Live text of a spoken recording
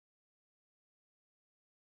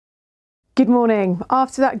Good morning.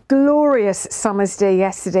 After that glorious summer's day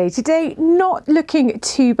yesterday, today not looking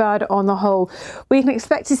too bad on the whole. We can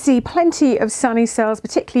expect to see plenty of sunny spells,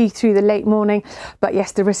 particularly through the late morning, but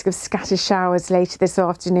yes, the risk of scattered showers later this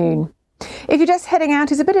afternoon. If you're just heading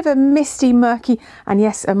out, it's a bit of a misty, murky and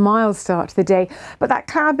yes, a mild start to the day, but that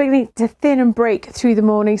cloud beginning to thin and break through the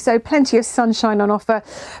morning, so plenty of sunshine on offer.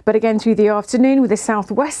 But again through the afternoon with a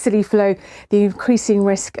southwesterly flow, the increasing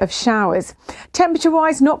risk of showers. Temperature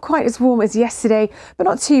wise, not quite as warm as yesterday, but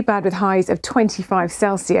not too bad with highs of 25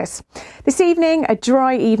 Celsius. This evening, a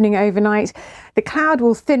dry evening overnight. The cloud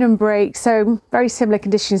will thin and break, so very similar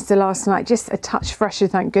conditions to last night, just a touch fresher,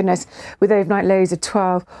 thank goodness, with overnight lows of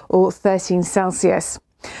 12 or 13 Celsius.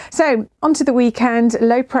 So onto the weekend,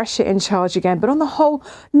 low pressure in charge again, but on the whole,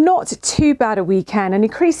 not too bad a weekend. An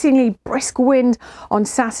increasingly brisk wind on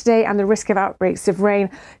Saturday and the risk of outbreaks of rain.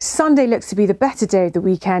 Sunday looks to be the better day of the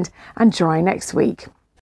weekend and dry next week.